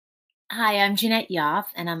Hi, I'm Jeanette Yoffe,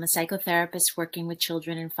 and I'm a psychotherapist working with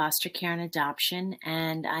children in foster care and adoption.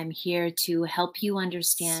 And I'm here to help you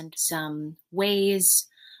understand some ways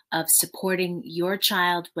of supporting your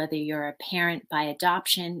child, whether you're a parent by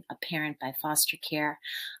adoption, a parent by foster care.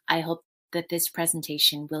 I hope that this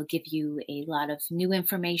presentation will give you a lot of new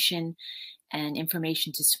information and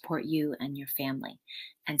information to support you and your family.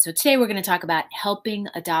 And so today we're going to talk about helping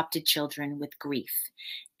adopted children with grief.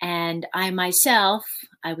 And I myself,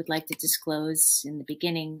 I would like to disclose in the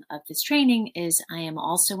beginning of this training is I am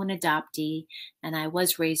also an adoptee and I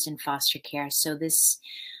was raised in foster care. So this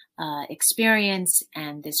experience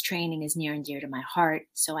and this training is near and dear to my heart.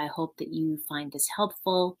 So I hope that you find this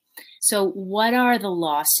helpful. So what are the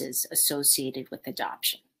losses associated with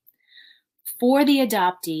adoption? For the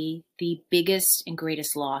adoptee, the biggest and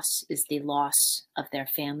greatest loss is the loss of their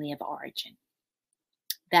family of origin.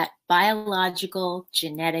 That biological,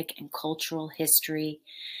 genetic, and cultural history,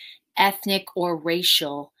 ethnic or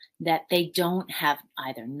racial, that they don't have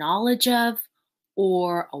either knowledge of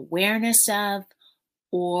or awareness of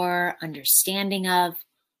or understanding of,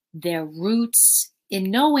 their roots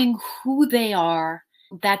in knowing who they are,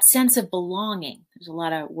 that sense of belonging. There's a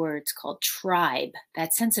lot of words called tribe.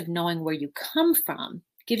 That sense of knowing where you come from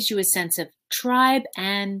gives you a sense of tribe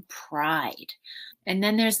and pride. And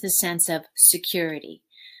then there's the sense of security.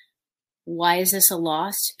 Why is this a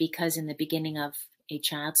loss? Because in the beginning of a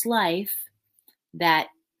child's life, that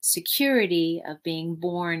security of being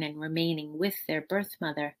born and remaining with their birth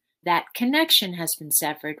mother, that connection has been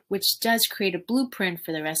severed, which does create a blueprint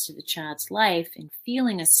for the rest of the child's life in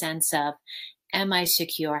feeling a sense of, am I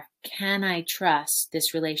secure? Can I trust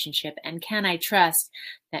this relationship? And can I trust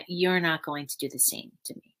that you're not going to do the same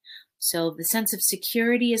to me? So the sense of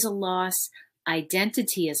security is a loss.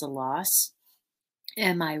 Identity is a loss.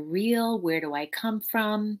 Am I real? Where do I come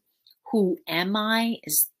from? Who am I?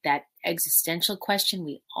 Is that existential question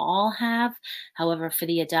we all have. However, for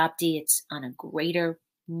the adoptee, it's on a greater,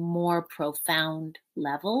 more profound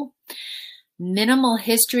level. Minimal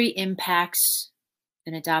history impacts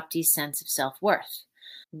an adoptee's sense of self-worth.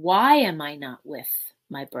 Why am I not with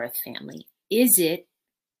my birth family? Is it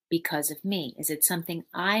because of me? Is it something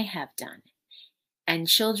I have done? And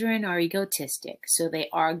children are egotistic, so they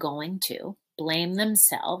are going to blame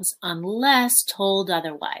themselves unless told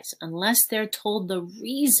otherwise, unless they're told the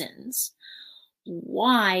reasons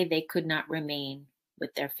why they could not remain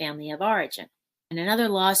with their family of origin. And another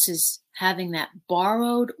loss is having that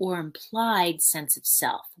borrowed or implied sense of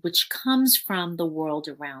self, which comes from the world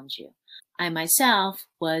around you. I myself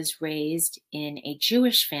was raised in a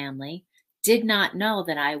Jewish family, did not know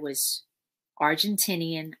that I was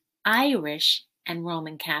Argentinian, Irish, and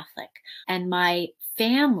Roman Catholic. And my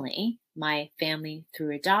family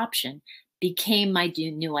through adoption, became my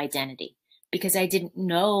new identity because I didn't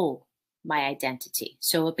know my identity.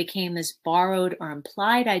 So it became this borrowed or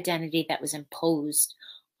implied identity that was imposed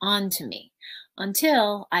onto me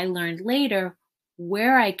until I learned later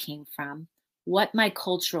where I came from, what my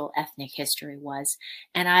cultural ethnic history was,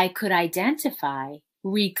 and I could identify,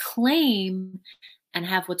 reclaim, and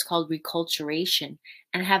have what's called reculturation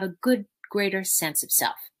and have a good, greater sense of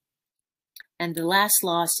self. And the last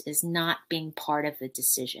loss is not being part of the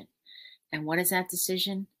decision. And what is that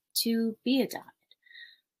decision? To be adopted.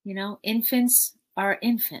 You know, infants are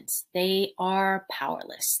infants. They are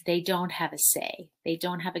powerless. They don't have a say. They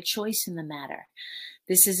don't have a choice in the matter.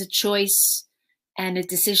 This is a choice and a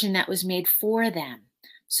decision that was made for them.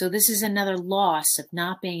 So this is another loss of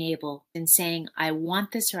not being able and saying, I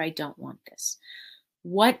want this or I don't want this.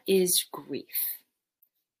 What is grief?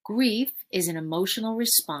 Grief is an emotional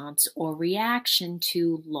response or reaction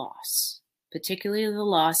to loss, particularly the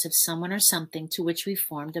loss of someone or something to which we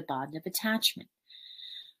formed a bond of attachment.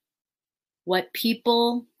 What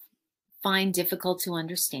people find difficult to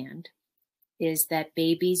understand is that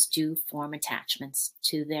babies do form attachments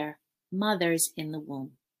to their mothers in the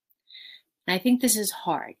womb. And I think this is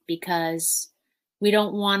hard because we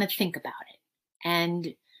don't want to think about it.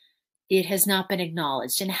 And it has not been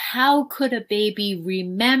acknowledged. And how could a baby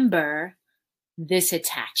remember this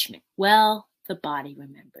attachment? Well, the body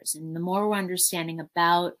remembers. And the more we're understanding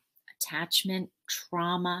about attachment,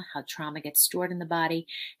 trauma, how trauma gets stored in the body,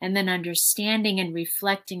 and then understanding and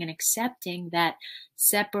reflecting and accepting that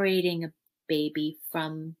separating a baby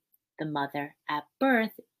from the mother at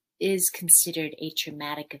birth is considered a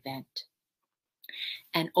traumatic event.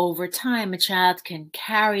 And over time, a child can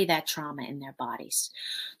carry that trauma in their bodies.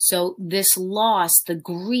 So this loss, the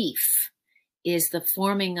grief, is the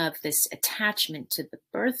forming of this attachment to the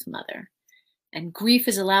birth mother. And grief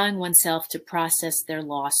is allowing oneself to process their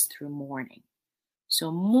loss through mourning. So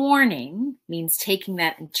mourning means taking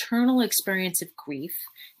that internal experience of grief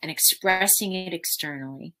and expressing it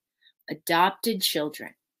externally. Adopted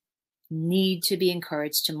children need to be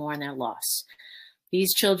encouraged to mourn their loss.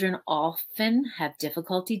 These children often have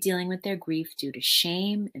difficulty dealing with their grief due to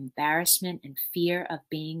shame, embarrassment, and fear of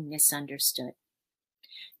being misunderstood.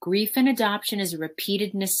 Grief in adoption is a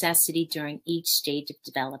repeated necessity during each stage of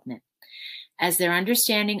development. As their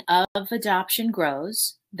understanding of adoption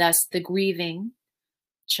grows, thus the grieving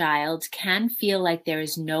child can feel like there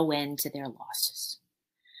is no end to their losses.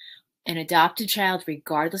 An adopted child,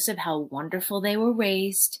 regardless of how wonderful they were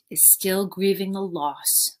raised, is still grieving the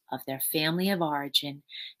loss of their family of origin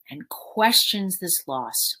and questions this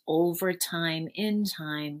loss over time, in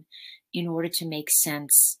order to make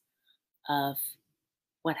sense of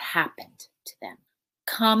what happened to them.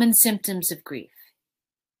 Common symptoms of grief.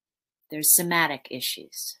 There's somatic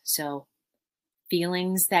issues. So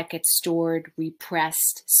feelings that get stored,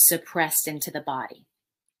 repressed, suppressed into the body.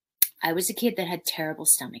 I was a kid that had terrible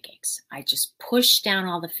stomach aches. I just pushed down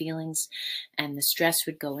all the feelings and the stress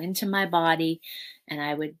would go into my body and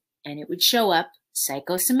it would show up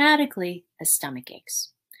psychosomatically as stomach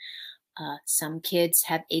aches. Some kids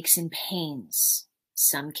have aches and pains.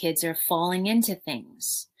 Some kids are falling into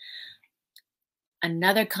things.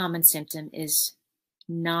 Another common symptom is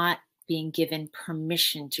not being given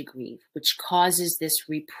permission to grieve, which causes this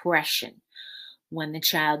repression. When the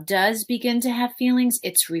child does begin to have feelings,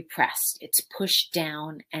 it's repressed, it's pushed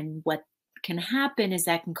down, and what can happen is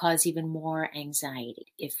that can cause even more anxiety.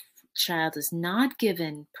 If the child is not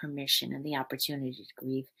given permission and the opportunity to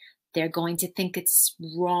grieve, they're going to think it's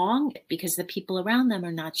wrong because the people around them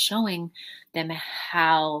are not showing them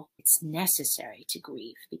how it's necessary to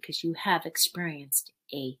grieve because you have experienced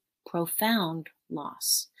a profound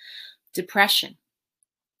loss. Depression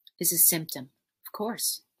is a symptom, of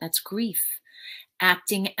course, that's grief.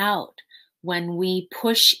 Acting out. When we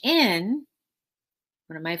push in,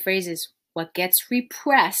 one of my phrases, what gets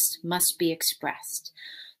repressed must be expressed.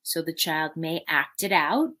 So the child may act it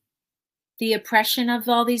out, the oppression of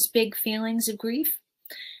all these big feelings of grief,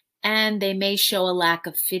 and they may show a lack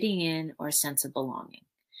of fitting in or a sense of belonging.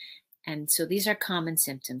 And so these are common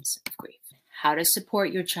symptoms of grief. How to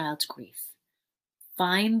support your child's grief.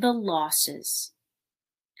 Find the losses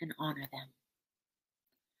and honor them.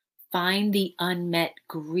 Find the unmet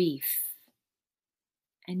grief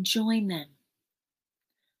and join them.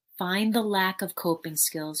 Find the lack of coping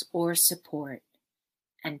skills or support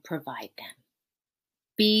and provide them.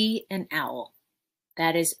 Be an owl.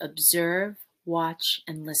 That is, observe, watch,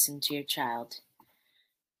 and listen to your child.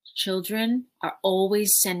 Children are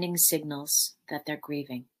always sending signals that they're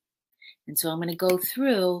grieving. And so I'm going to go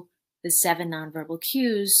through the 7 nonverbal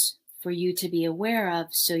cues for you to be aware of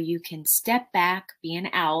so you can step back, be an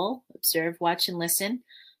owl, observe, watch, and listen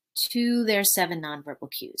to their 7 nonverbal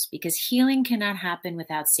cues, because healing cannot happen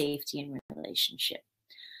without safety in relationship.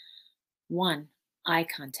 1, eye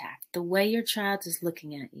contact. The way your child is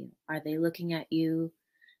looking at you. Are they looking at you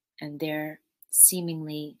and they're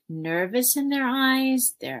seemingly nervous in their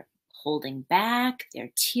eyes? They're holding back. They're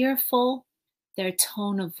tearful. Their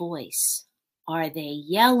tone of voice. Are they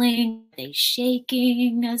yelling? Are they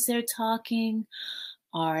shaking as they're talking?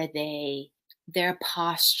 Are they their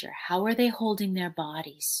posture? How are they holding their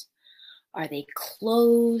bodies? Are they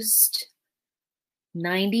closed?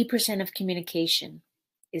 90% of communication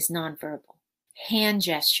is nonverbal. Hand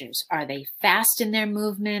gestures. Are they fast in their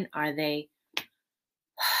movement? Are they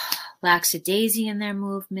lackadaisy in their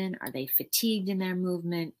movement? Are they fatigued in their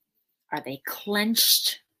movement? Are they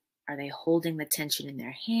clenched? Are they holding the tension in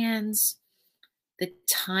their hands? The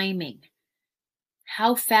timing.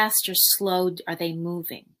 How fast or slow are they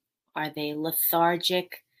moving? Are they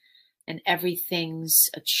lethargic and everything's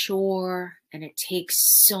a chore and it takes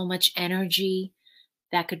so much energy?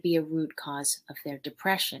 That could be a root cause of their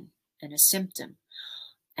depression and a symptom.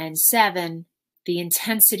 And 7, the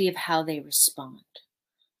intensity of how they respond.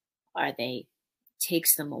 It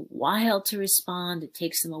takes them a while to respond. It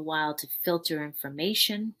takes them a while to filter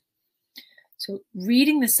information. So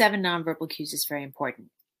reading the 7 nonverbal cues is very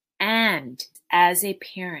important. And as a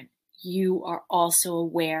parent, you are also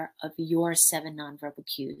aware of your 7 nonverbal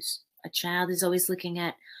cues. A child is always looking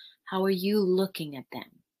at, how are you looking at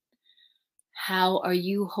them? How are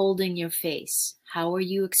you holding your face? How are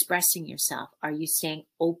you expressing yourself? Are you staying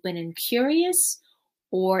open and curious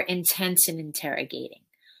or intense and interrogating?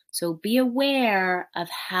 So be aware of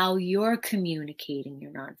how you're communicating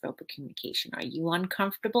your nonverbal communication. Are you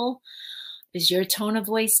uncomfortable? Is your tone of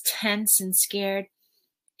voice tense and scared?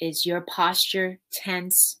 Is your posture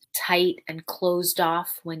tense? tight and closed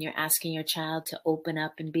off when you're asking your child to open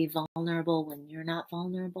up and be vulnerable when you're not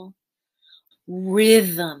vulnerable.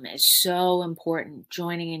 Rhythm is so important,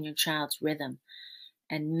 joining in your child's rhythm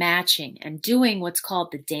and matching and doing what's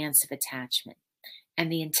called the dance of attachment.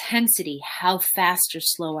 And the intensity, how fast or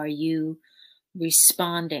slow are you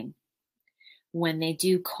responding when they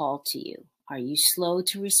do call to you? Are you slow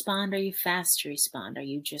to respond? Are you fast to respond? Are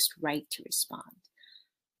you just right to respond?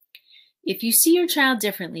 If you see your child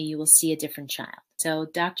differently, you will see a different child. So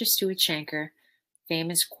Dr. Stuart Shanker,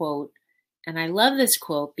 famous quote, and I love this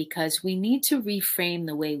quote because we need to reframe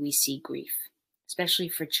the way we see grief, especially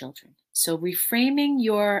for children. So reframing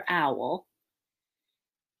your owl,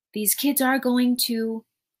 these kids are going to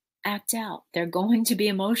act out. They're going to be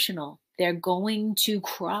emotional. They're going to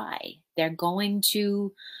cry. They're going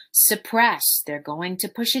to suppress. They're going to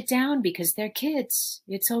push it down because they're kids.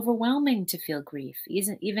 It's overwhelming to feel grief,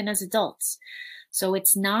 even as adults. So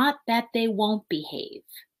it's not that they won't behave.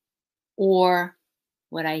 Or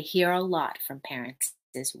what I hear a lot from parents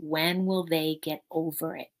is, when will they get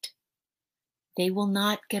over it? They will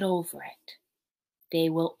not get over it. They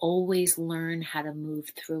will always learn how to move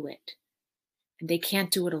through it. And they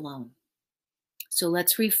can't do it alone. So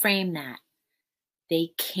let's reframe that.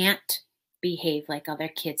 They can't behave like other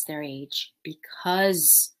kids their age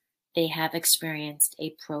because they have experienced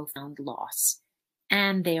a profound loss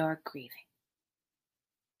and they are grieving.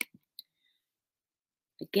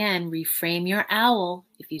 Again, reframe your owl.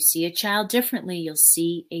 If you see a child differently, you'll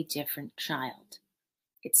see a different child.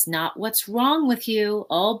 It's not what's wrong with you.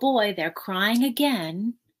 Oh boy, they're crying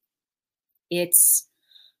again. It's,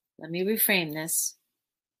 let me reframe this.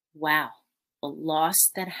 Wow, the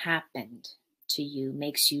loss that happened to you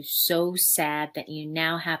makes you so sad that you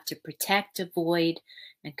now have to protect, avoid,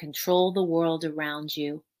 and control the world around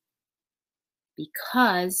you,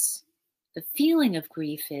 because the feeling of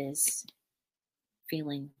grief is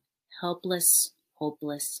feeling helpless,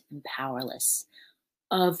 hopeless, and powerless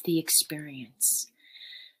of the experience.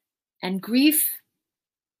 And grief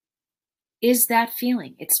is that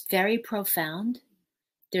feeling. It's very profound.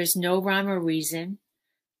 There's no rhyme or reason.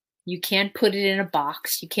 You can't put it in a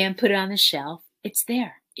box. You can't put it on the shelf. It's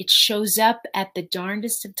there. It shows up at the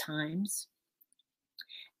darndest of times,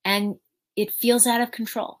 and it feels out of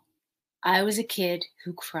control. I was a kid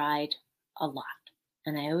who cried a lot,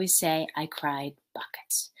 and I always say I cried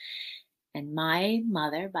buckets. And my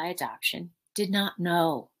mother, by adoption, did not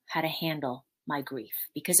know how to handle my grief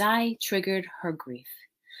because I triggered her grief.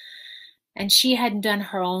 And she hadn't done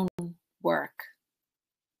her own work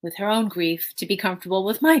with her own grief to be comfortable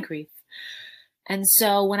with my grief. And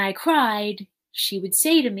so when I cried, she would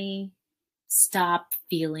say to me, stop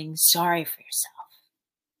feeling sorry for yourself.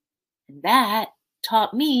 And that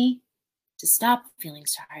taught me to stop feeling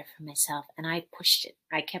sorry for myself. And I pushed it.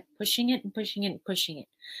 I kept pushing it and pushing it and pushing it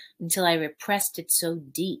until I repressed it so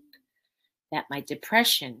deep that my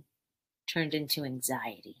depression turned into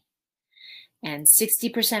anxiety. And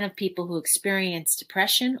 60% of people who experience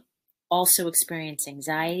depression also experience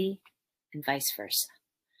anxiety, and vice versa.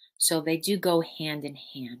 So they do go hand in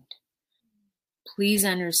hand. Please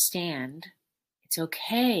understand, it's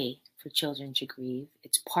okay for children to grieve.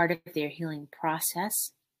 It's part of their healing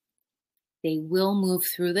process. They will move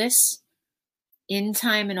through this in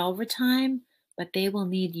time and over time, but they will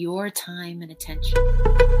need your time and attention.